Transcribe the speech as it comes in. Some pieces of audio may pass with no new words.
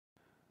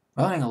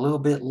Running a little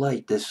bit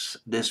late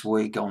this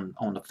week on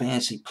the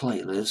fancy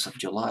playlist of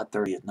July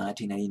 30th,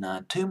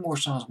 1989. Two more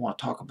songs I want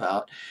to talk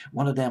about.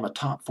 One of them a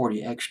top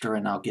 40 extra,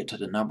 and I'll get to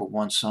the number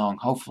one song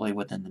hopefully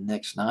within the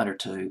next night or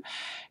two.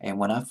 And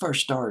when I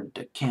first started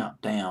to count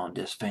down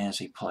this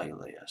fancy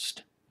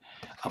playlist,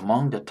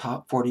 among the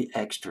top 40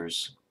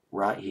 extras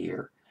right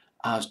here,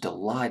 I was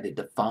delighted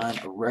to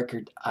find a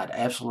record I'd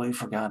absolutely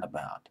forgotten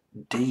about.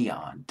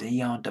 Dion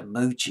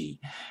DiMucci,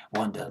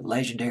 one of the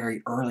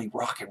legendary early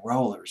rock and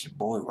rollers. And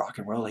boy, rock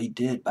and roll he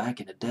did back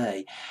in the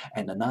day.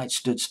 And The Night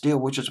Stood Still,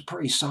 which is a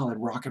pretty solid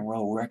rock and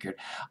roll record.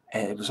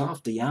 And it was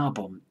off the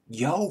album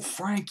Yo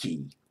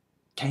Frankie.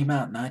 Came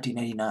out in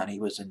 1989. He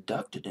was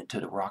inducted into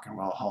the Rock and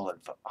Roll Hall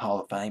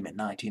of Fame in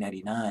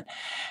 1989.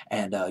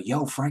 And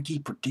Yo Frankie,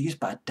 produced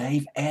by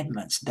Dave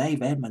Edmunds.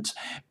 Dave Edmunds,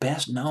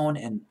 best known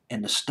in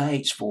the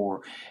States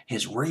for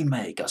his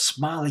remake of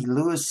Smiley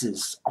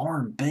Lewis's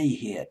R&B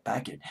hit,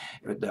 back in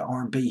the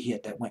R&B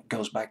hit that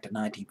goes back to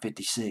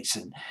 1956,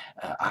 and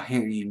I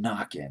Hear You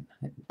Knocking.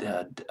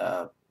 Uh,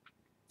 uh,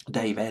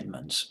 Dave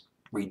Edmunds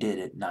redid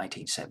it in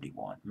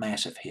 1971.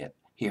 Massive hit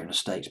here in the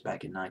States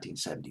back in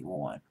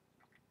 1971.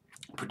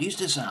 Produced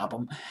this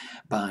album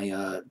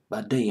by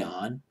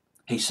Dion.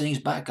 He sings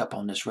backup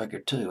on this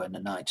record too, and The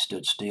Night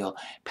Stood Still.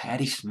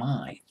 Patti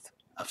Smythe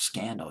of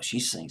Scandal, she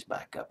sings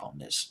backup on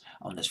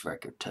this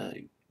record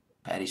too.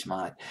 Patti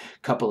Smythe,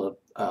 couple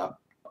of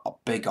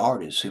big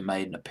artists who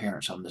made an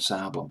appearance on this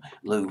album: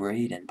 Lou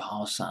Reed and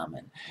Paul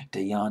Simon,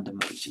 Dion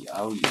DiMucci.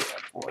 Oh yeah,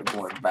 boy,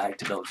 going back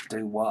to those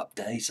doo-wop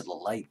days of the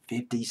late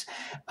 '50s.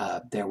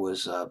 There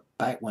was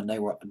back when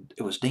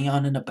it was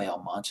Dion and the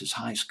Belmonts, his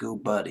high school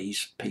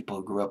buddies, people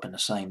who grew up in the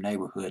same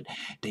neighborhood.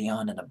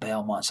 Dion and the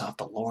Belmonts off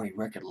the Laurie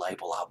record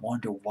label. I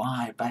wonder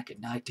why back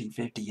in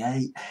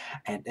 1958,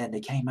 and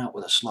they came out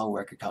with a slow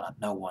record called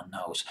No One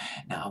Knows.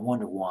 Now I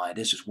wonder why.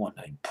 This is one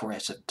of the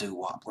impressive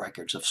doo-wop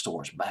records of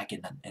sorts back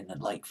in the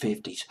late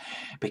 '50s,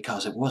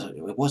 because it wasn't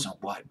a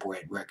white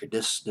bread record.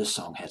 This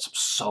song had some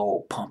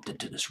soul pumped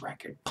into this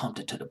record, pumped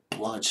into the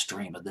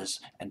bloodstream of this,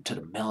 and to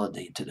the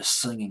melody, to the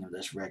singing of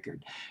this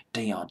record.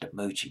 Dion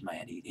DiMucci,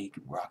 man, he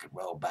could rock and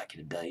roll back in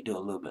the day, do a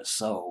little bit of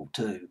soul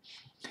too.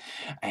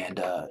 And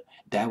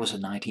that was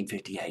in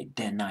 1958.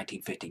 Then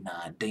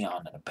 1959,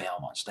 Dion and the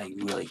Belmonts, they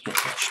really hit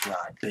their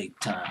stride big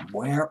time.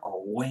 Where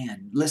or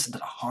when? Listen to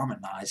the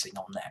harmonizing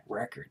on that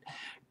record.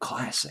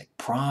 Classic,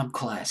 prom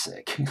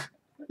classic.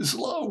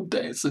 Slow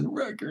dancing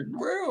record.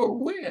 Where or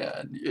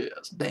when?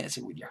 Yes,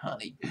 dancing with your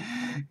honey,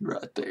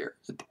 right there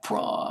at the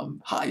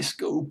prom, high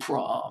school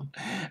prom.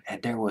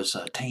 And there was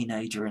a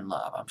Teenager in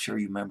Love. I'm sure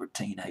you remember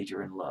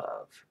Teenager in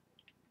Love,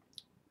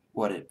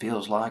 what it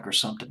feels like or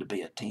something to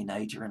be a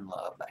teenager in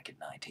love back in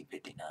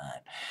 1959.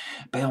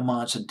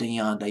 Belmonts and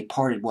Dion, they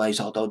parted ways,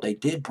 although they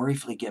did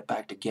briefly get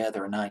back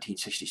together in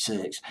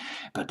 1966.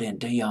 But then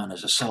Dion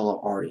as a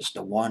solo artist,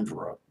 The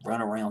Wanderer,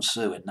 Run Around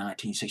Sue in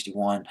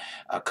 1961,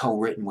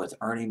 co-written with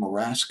Ernie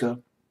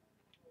Maraska.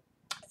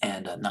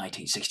 And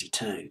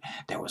 1962,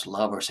 there was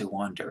Lovers Who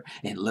Wonder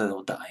in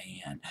Little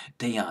Diane.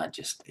 Dion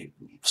just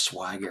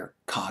swagger,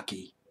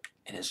 cocky,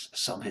 in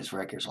some of his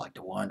records like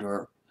The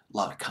Wanderer, a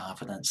lot of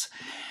confidence.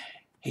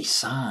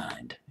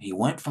 He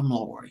went from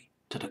Laurie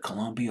to the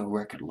Columbia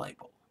record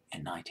label in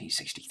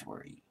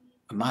 1963.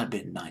 It might have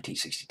been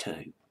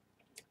 1962.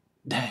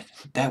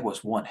 That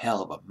was one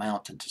hell of a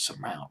mountain to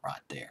surmount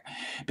right there,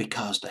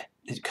 because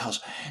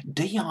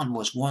Dion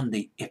was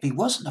if he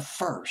wasn't the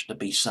first to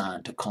be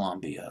signed to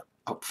Columbia,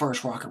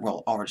 first rock and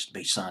roll artist to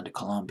be signed to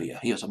Columbia,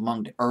 he was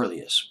among the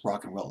earliest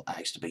rock and roll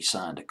acts to be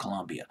signed to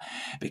Columbia,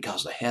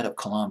 because the head of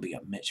Columbia,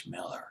 Mitch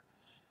Miller,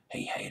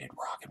 he hated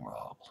rock and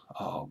roll.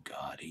 Oh,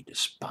 God, he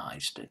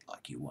despised it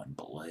like you wouldn't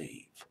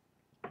believe.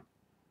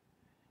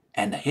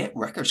 And the hit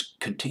records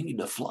continued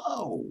to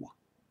flow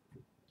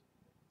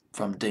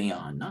from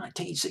Dion.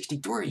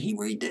 1963, he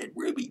redid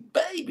Ruby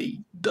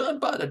Baby, done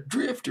by the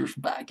Drifters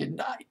back in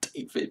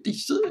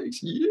 1956.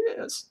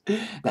 Yes.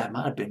 That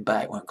might have been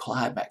back when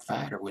Clyde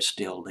McPhatter was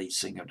still lead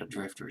singer of the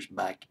Drifters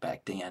back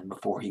then,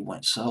 before he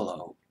went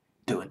solo,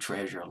 doing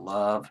Treasure of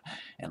Love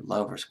and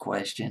Lover's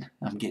Question.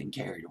 I'm getting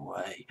carried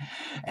away.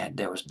 And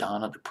there was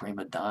Donna the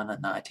Prima Donna,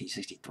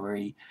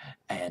 1963,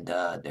 and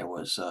there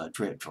was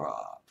Drip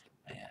Drop.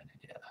 And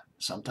yeah,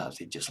 sometimes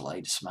he just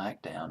laid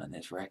smack down in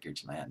his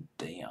records, man.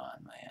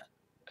 Dion,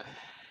 man.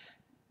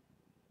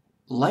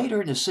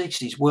 Later in the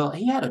 '60s, well,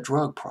 he had a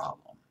drug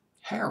problem,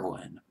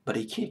 heroin, but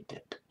he kicked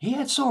it. He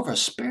had sort of a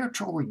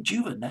spiritual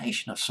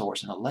rejuvenation of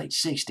sorts in the late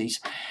 '60s,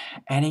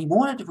 and he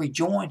wanted to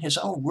rejoin his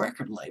old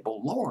record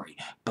label, Laurie.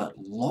 But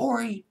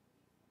Laurie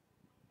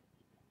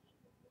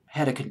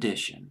had a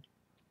condition.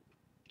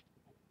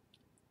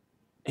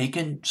 He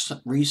can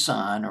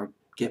re-sign or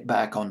get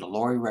back on the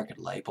Laurie record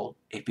label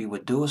if he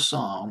would do a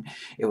song.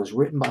 It was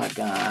written by a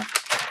guy,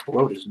 I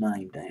wrote his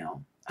name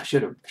down. I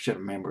should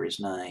remember his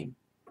name.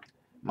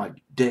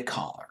 Dick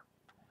Holler.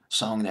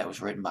 Song that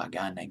was written by a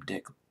guy named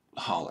Dick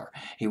Holler.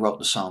 He wrote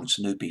the song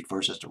Snoopy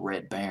versus the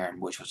Red Baron,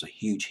 which was a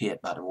huge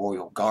hit by the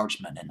Royal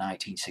Guardsmen in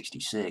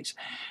 1966.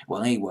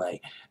 Well, anyway,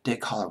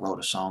 Dick Holler wrote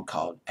a song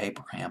called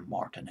Abraham,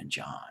 Martin, and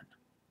John.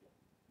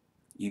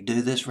 You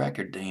do this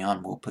record,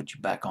 Dion, we'll put you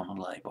back on the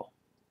label.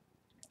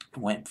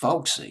 Went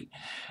folksy,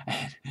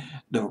 and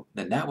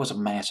that was a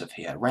massive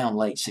hit around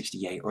late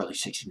 68, early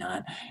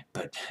 69.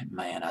 But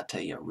man, I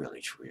tell you, really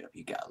trip,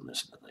 you gotta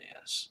listen to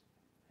this.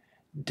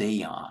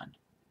 Dion,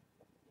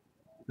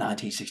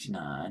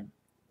 1969,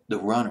 the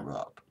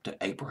runner-up to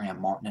Abraham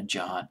Martin and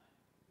John,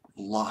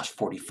 Lost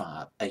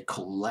 45, a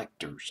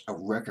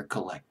record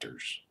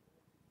collector's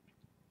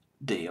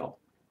deal.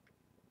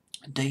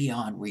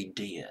 Dion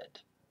redid.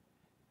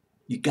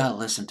 You gotta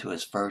listen to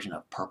his version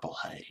of Purple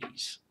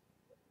Haze.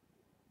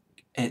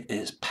 It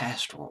is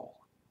pastoral,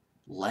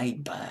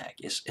 laid back.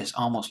 It's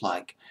almost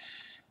like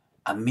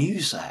a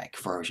Muzak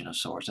version of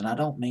sorts, and I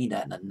don't mean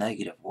that in a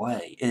negative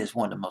way. It is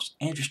one of the most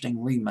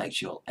interesting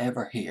remakes you'll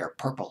ever hear.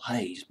 Purple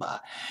Haze by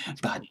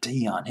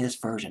Dion. His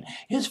version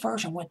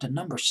went to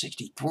number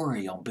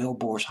 63 on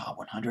Billboard's Hot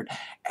 100.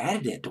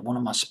 Added it to one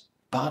of my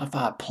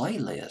Spotify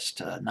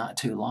playlists not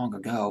too long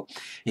ago.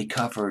 He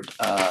covered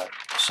a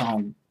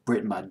song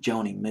written by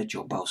Joni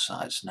Mitchell, Both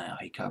Sides Now.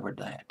 He covered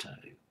that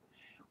too.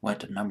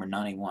 Went to number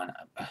 91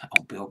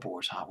 on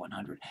Billboard's Hot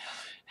 100.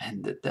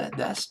 And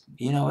that's,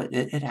 you know,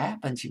 it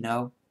happens, you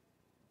know.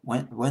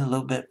 Went a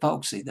little bit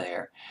folksy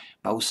there.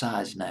 Both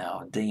Sides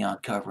Now. Dion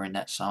covering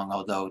that song,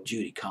 although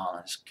Judy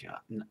Collins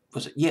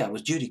it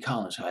was Judy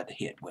Collins who had the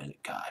hit with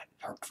it. God,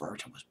 her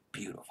version was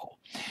beautiful.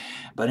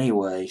 But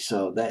anyway,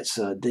 so that's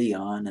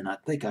Dion, and I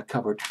think I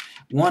covered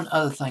one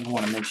other thing I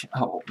want to mention.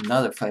 Oh,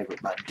 another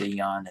favorite by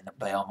Dion and the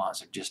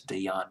Belmonts, or just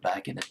Dion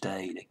back in the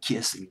day, the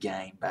Kissing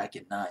Game back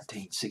in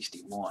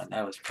 1961.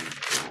 That was pretty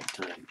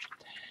cool too.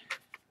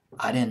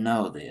 I didn't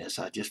know this.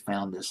 I just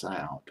found this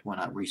out when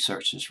I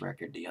researched this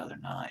record the other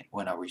night,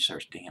 when I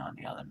researched Dion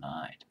the other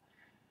night.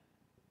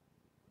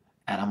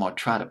 And I'm going to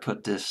try to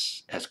put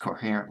this as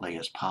coherently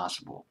as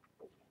possible.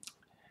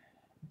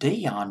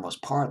 Dion was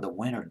part of the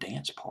Winter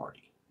Dance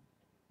Party.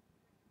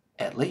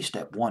 At least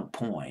at one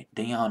point,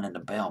 Dion and the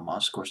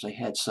Belmonts, of course, they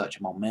had such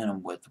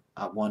momentum with,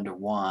 I wonder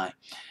why,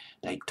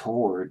 they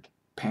toured.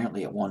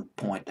 Apparently at one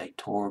point they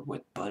toured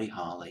with Buddy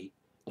Holly,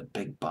 the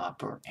Big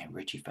Bopper, and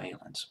Richie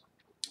Valens.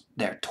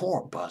 Their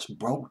tour bus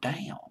broke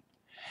down,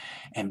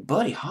 and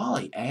Buddy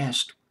Holly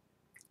asked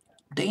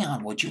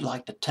Dion, would you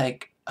like to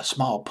take a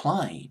small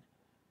plane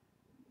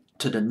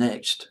to the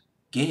next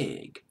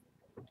gig?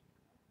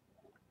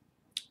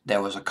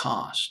 There was a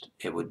cost.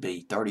 It would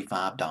be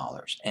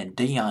 $35, and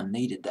Dion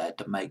needed that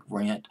to make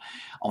rent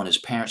on his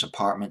parents'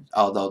 apartment,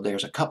 although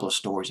there's a couple of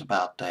stories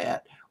about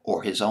that,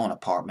 or his own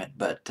apartment,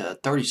 but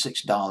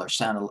 $36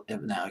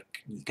 sounded, now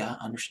you got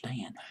to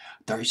understand,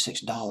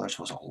 $36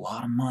 was a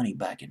lot of money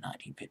back in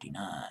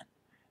 1959.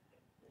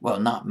 Well,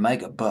 not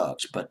mega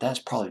bucks, but that's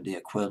probably the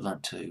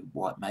equivalent to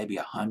what, maybe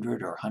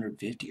 $100 or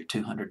 $150 or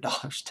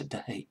 $200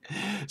 today.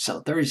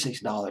 So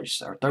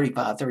 $36 or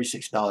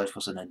 $36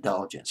 was an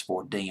indulgence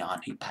for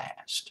Dion. He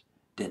passed,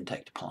 didn't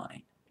take the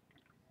plane.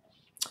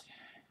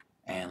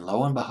 And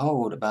lo and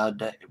behold, about a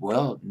day,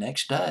 well,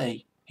 next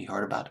day, he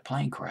heard about the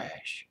plane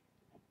crash.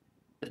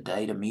 The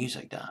day the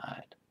music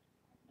died.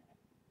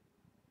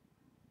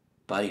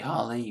 Buddy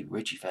Holly,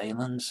 Richie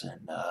Valens,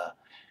 and the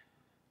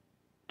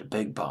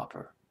Big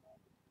Bopper.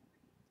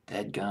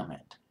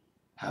 Dadgummit.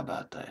 How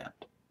about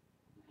that?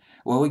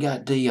 Well, we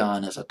got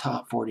Dion as a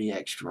top 40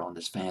 extra on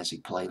this fancy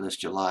playlist,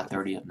 July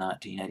 30th,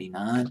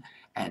 1989,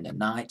 and the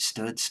night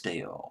stood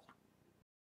still.